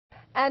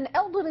An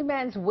elderly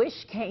man's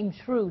wish came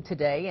true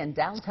today in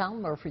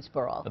downtown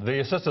Murfreesboro.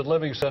 The Assisted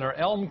Living Center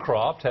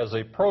Elmcroft has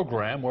a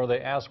program where they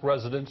ask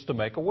residents to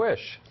make a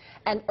wish.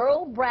 And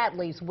Earl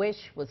Bradley's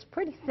wish was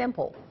pretty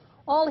simple.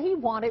 All he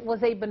wanted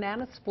was a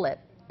banana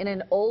split in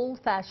an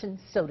old-fashioned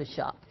soda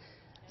shop.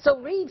 So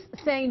Reeves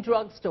Sain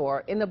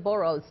Drugstore in the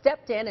borough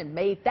stepped in and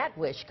made that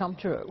wish come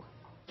true.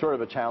 Sort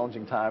of a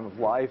challenging time of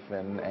life,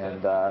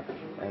 and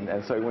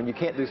so when you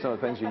can't do some of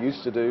the things you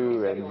used to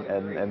do,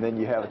 and then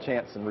you have a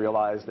chance and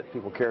realize that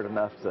people cared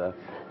enough to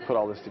put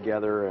all this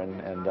together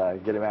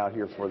and get him out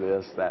here for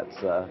this, that's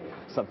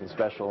something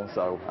special, and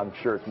so I'm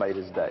sure it's made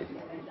his day.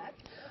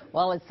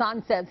 Well, his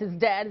son says his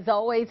dad has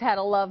always had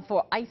a love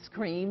for ice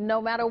cream,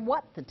 no matter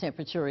what the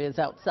temperature is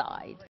outside.